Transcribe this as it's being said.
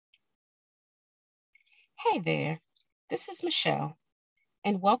Hey there, this is Michelle,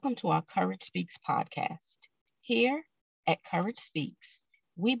 and welcome to our Courage Speaks podcast. Here at Courage Speaks,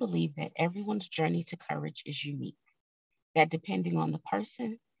 we believe that everyone's journey to courage is unique, that depending on the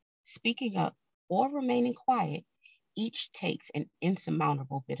person, speaking up or remaining quiet, each takes an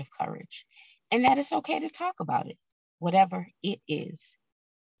insurmountable bit of courage, and that it's okay to talk about it, whatever it is.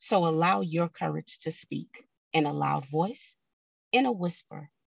 So allow your courage to speak in a loud voice, in a whisper,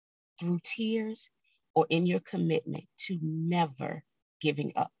 through tears, or in your commitment to never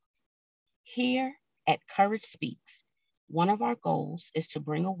giving up. Here at Courage Speaks, one of our goals is to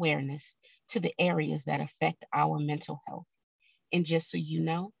bring awareness to the areas that affect our mental health. And just so you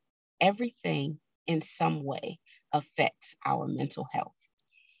know, everything in some way affects our mental health.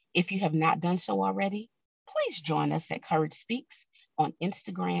 If you have not done so already, please join us at Courage Speaks on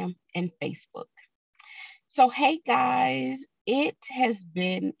Instagram and Facebook. So, hey guys, it has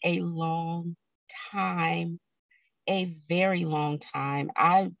been a long time, a very long time.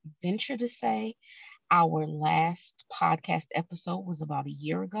 I venture to say our last podcast episode was about a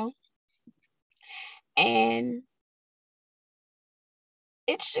year ago. And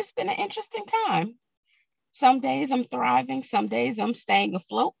it's just been an interesting time. Some days I'm thriving, some days I'm staying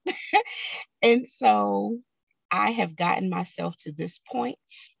afloat. And so I have gotten myself to this point,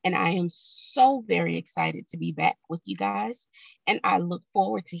 and I am so very excited to be back with you guys. And I look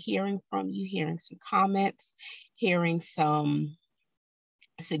forward to hearing from you, hearing some comments, hearing some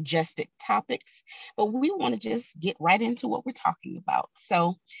suggested topics. But we want to just get right into what we're talking about.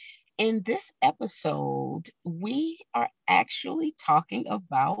 So, in this episode, we are actually talking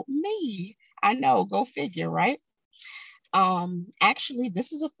about me. I know, go figure, right? Actually,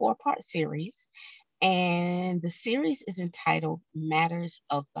 this is a four-part series, and the series is entitled Matters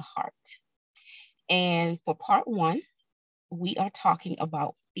of the Heart. And for part one, we are talking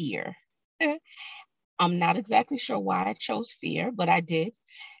about fear. I'm not exactly sure why I chose fear, but I did.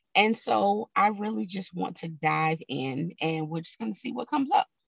 And so I really just want to dive in and we're just going to see what comes up.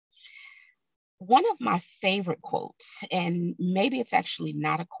 One of my favorite quotes, and maybe it's actually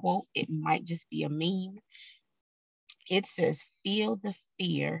not a quote, it might just be a meme. It says, feel the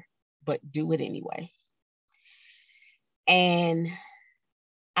fear, but do it anyway. And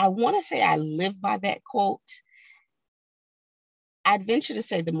I want to say I live by that quote. I'd venture to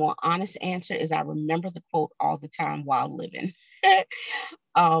say the more honest answer is I remember the quote all the time while living.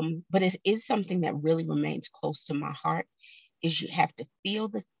 But it is something that really remains close to my heart is you have to feel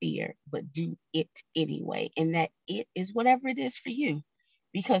the fear, but do it anyway. And that it is whatever it is for you.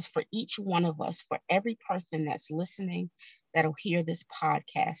 Because for each one of us, for every person that's listening that'll hear this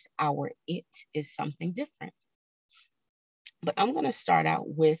podcast, our it is something different. But I'm going to start out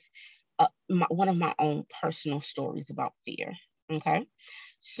with one of my own personal stories about fear. Okay.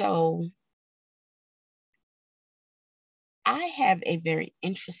 So I have a very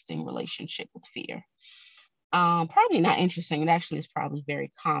interesting relationship with fear. Probably not interesting. It actually is probably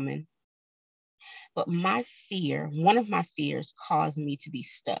very common. But my fear, one of my fears, caused me to be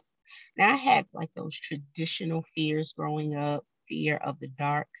stuck. Now, I had like those traditional fears growing up, fear of the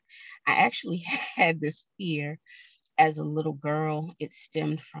dark. I actually had this fear as a little girl. It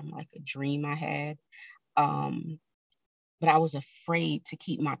stemmed from like a dream I had. Um, but I was afraid to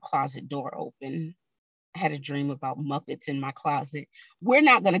keep my closet door open. I had a dream about Muppets in my closet. We're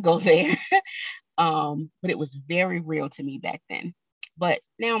not going to go there. But it was very real to me back then. But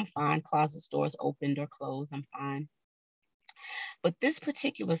now I'm fine. Closet doors opened or closed. I'm fine. But this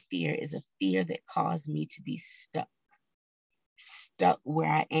particular fear is a fear that caused me to be stuck, stuck where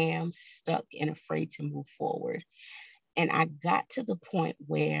I am, stuck and afraid to move forward. And I got to the point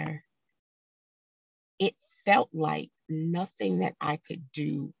where it felt like nothing that I could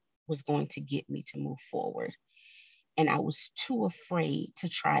do was going to get me to move forward. And I was too afraid to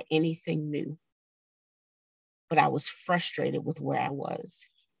try anything new, but I was frustrated with where I was.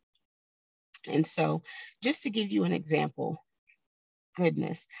 And so, just to give you an example,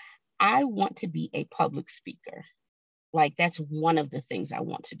 goodness, I want to be a public speaker. Like, that's one of the things I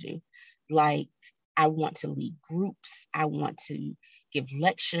want to do. Like, I want to lead groups, I want to give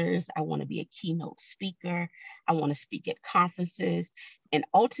lectures, I want to be a keynote speaker, I want to speak at conferences. And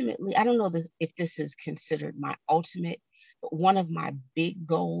ultimately, I don't know if this is considered my ultimate, but one of my big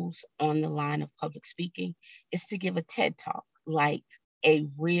goals on the line of public speaking is to give a TED talk, like a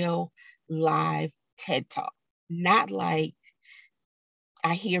real live TED talk, not like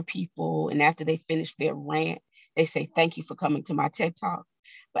I hear people and after they finish their rant, they say, thank you for coming to my TED talk.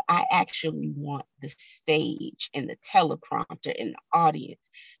 But I actually want the stage and the teleprompter and the audience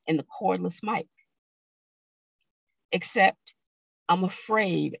and the cordless mic. Except I'm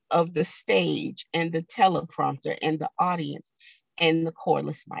afraid of the stage and the teleprompter and the audience and the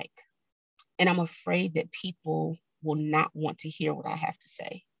cordless mic. And I'm afraid that people will not want to hear what I have to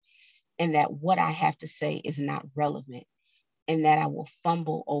say, and that what I have to say is not relevant, and that I will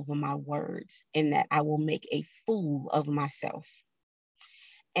fumble over my words, and that I will make a fool of myself.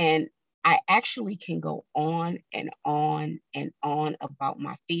 And I actually can go on and on and on about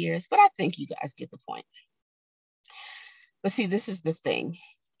my fears, but I think you guys get the point. But see, this is the thing.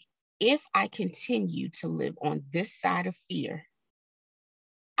 If I continue to live on this side of fear,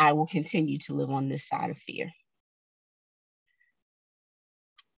 I will continue to live on this side of fear.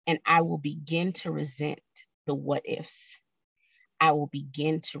 And I will begin to resent the what ifs. I will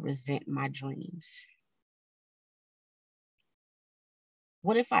begin to resent my dreams.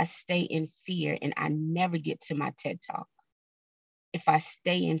 What if I stay in fear and I never get to my TED Talk? If I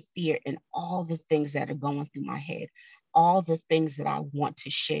stay in fear and all the things that are going through my head, all the things that I want to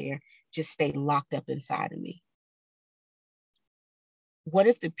share just stay locked up inside of me? What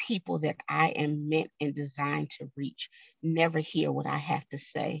if the people that I am meant and designed to reach never hear what I have to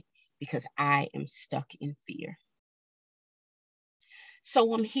say because I am stuck in fear?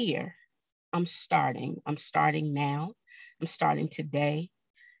 So I'm here. I'm starting. I'm starting now. I'm starting today.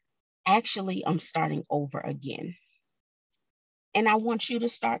 Actually, I'm starting over again. And I want you to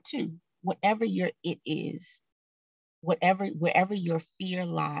start too. Whatever your it is, wherever your fear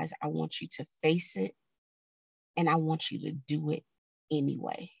lies, I want you to face it, and I want you to do it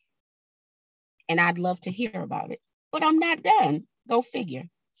anyway. And I'd love to hear about it, but I'm not done. Go figure.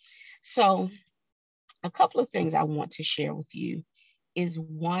 So, a couple of things I want to share with you is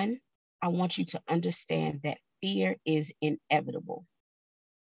one, I want you to understand that fear is inevitable.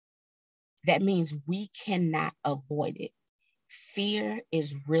 That means we cannot avoid it. Fear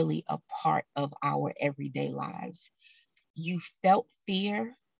is really a part of our everyday lives. You felt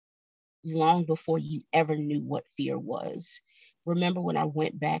fear long before you ever knew what fear was. Remember when I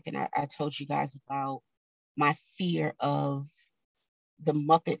went back and I told you guys about my fear of the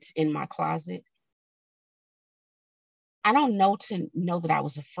Muppets in my closet? I don't know that I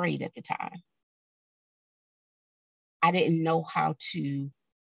was afraid at the time. I didn't know how to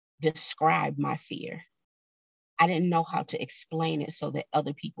describe my fear. I didn't know how to explain it so that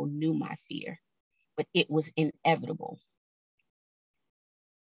other people knew my fear, but it was inevitable.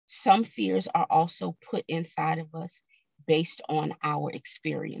 Some fears are also put inside of us based on our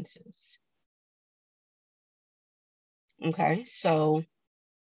experiences. Okay, so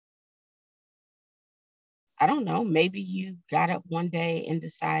I don't know, maybe you got up one day and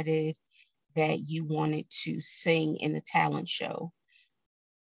decided that you wanted to sing in a talent show,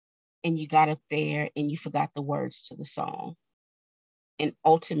 and you got up there and you forgot the words to the song. And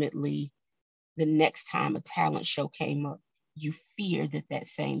ultimately, the next time a talent show came up, you feared that that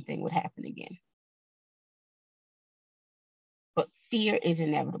same thing would happen again. But fear is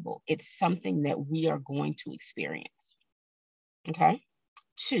inevitable. It's something that we are going to experience. Okay.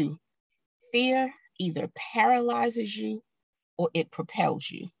 Two, fear either paralyzes you or it propels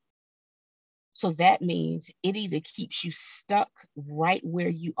you. So that means it either keeps you stuck right where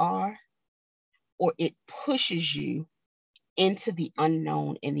you are or it pushes you into the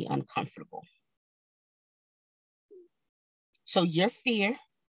unknown and the uncomfortable. So your fear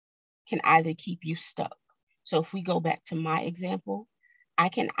can either keep you stuck. So if we go back to my example, I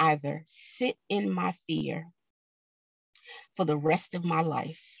can either sit in my fear for the rest of my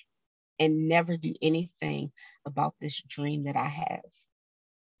life and never do anything about this dream that I have.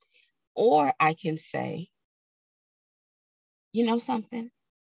 Or I can say, you know something?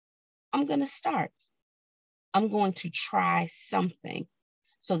 I'm going to start. I'm going to try something.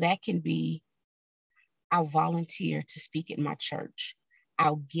 So that can be, I'll volunteer to speak at my church.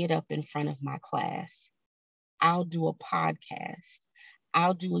 I'll get up in front of my class. I'll do a podcast.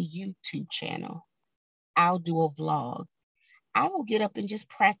 I'll do a YouTube channel. I'll do a vlog. I will get up and just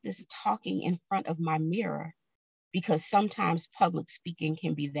practice talking in front of my mirror because sometimes public speaking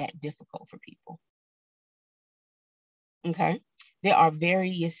can be that difficult for people. Okay. There are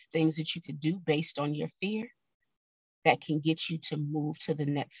various things that you could do based on your fear that can get you to move to the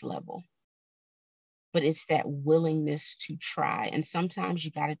next level. But it's that willingness to try. And sometimes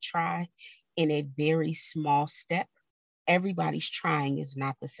you got to try in a very small step. Everybody's trying is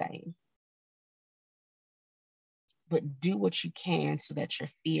not the same. But do what you can so that your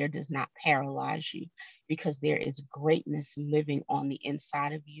fear does not paralyze you, because there is greatness living on the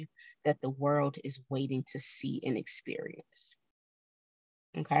inside of you that the world is waiting to see and experience.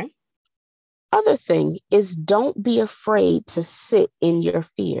 Okay. Other thing is, don't be afraid to sit in your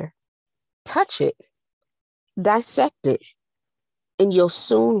fear. Touch it, dissect it, And you'll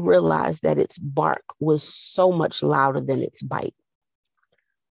soon realize that its bark was so much louder than its bite.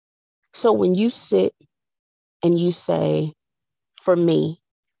 So when you sit and you say, for me,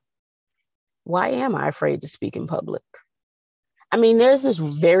 why am I afraid to speak in public? I mean, there's this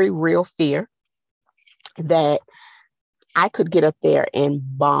very real fear that I could get up there and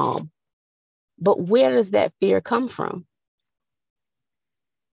bomb. But where does that fear come from?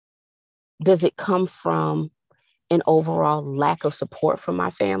 Does it come from an overall lack of support from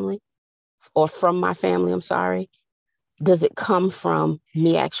my family or from my family? I'm sorry. Does it come from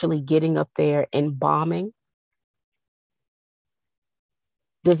me actually getting up there and bombing?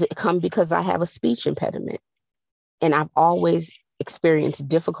 Does it come because I have a speech impediment and I've always experienced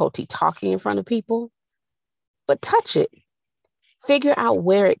difficulty talking in front of people? But touch it, figure out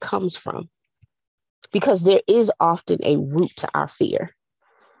where it comes from, because there is often a root to our fear.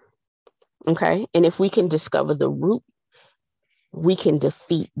 Okay. And if we can discover the root, we can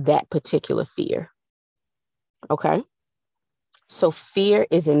defeat that particular fear. Okay. So fear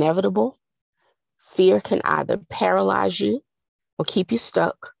is inevitable. Fear can either paralyze you or keep you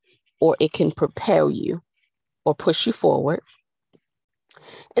stuck, or it can propel you or push you forward.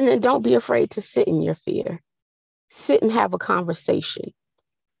 And then don't be afraid to sit in your fear. Sit and have a conversation.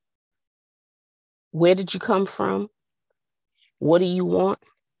 Where did you come from? What do you want?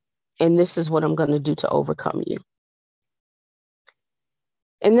 And this is what I'm going to do to overcome you.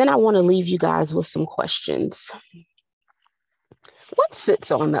 And then I want to leave you guys with some questions. What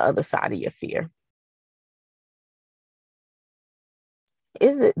sits on the other side of your fear?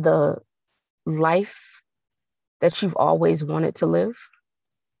 Is it the life that you've always wanted to live?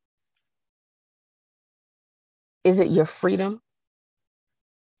 Is it your freedom?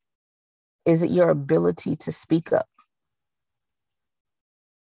 Is it your ability to speak up?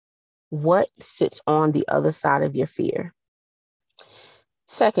 What sits on the other side of your fear?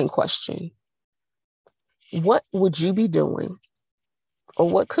 Second question, what would you be doing, or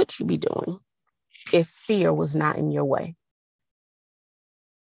what could you be doing if fear was not in your way?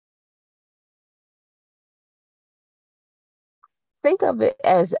 Think of it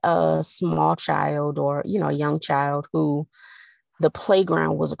as a small child or, a young child who the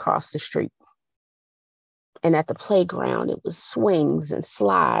playground was across the street. And at the playground, it was swings and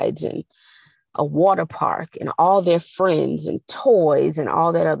slides and a water park and all their friends and toys and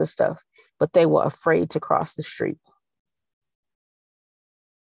all that other stuff. But they were afraid to cross the street.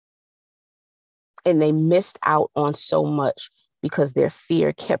 And they missed out on so much because their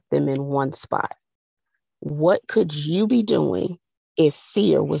fear kept them in one spot. What could you be doing if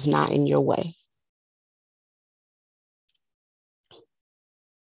fear was not in your way?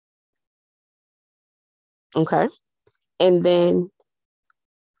 Okay. And then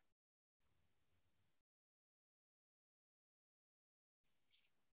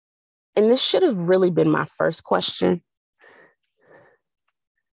this should have really been my first question,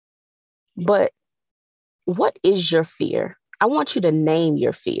 but what is your fear? I want you to name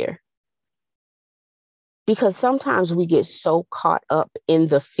your fear, because sometimes we get so caught up in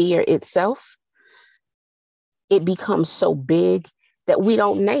the fear itself, it becomes so big that we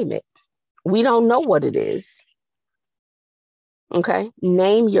don't name it. We don't know what it is. Okay,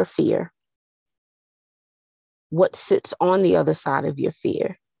 name your fear. What sits on the other side of your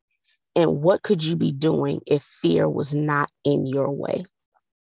fear? And what could you be doing if fear was not in your way?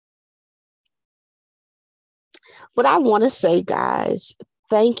 But I want to say, guys,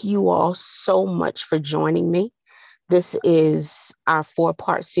 thank you all so much for joining me. This is our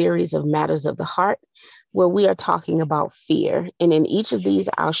 4-part series of Matters of the Heart, where we are talking about fear. And in each of these,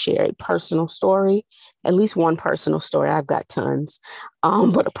 I'll share a personal story, at least one personal story. I've got tons,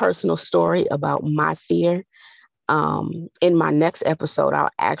 but a personal story about my fear. In my next episode, I'll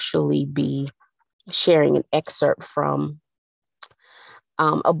actually be sharing an excerpt from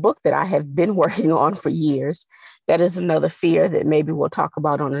a book that I have been working on for years. That is another fear that maybe we'll talk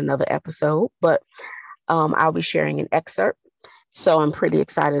about on another episode, but I'll be sharing an excerpt. So I'm pretty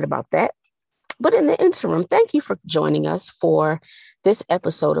excited about that. But in the interim, thank you for joining us for this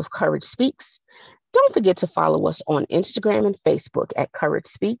episode of Courage Speaks. Don't forget to follow us on Instagram and Facebook at Courage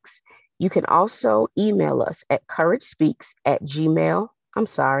Speaks. You can also email us at couragespeaks@gmail. I'm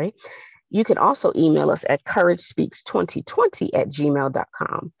sorry. You can also email us at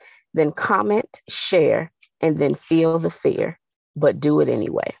couragespeaks2020@gmail.com. Then comment, share, and then feel the fear, but do it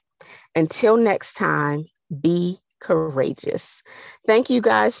anyway. Until next time, be courageous. Thank you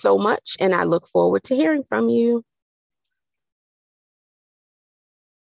guys so much, and I look forward to hearing from you.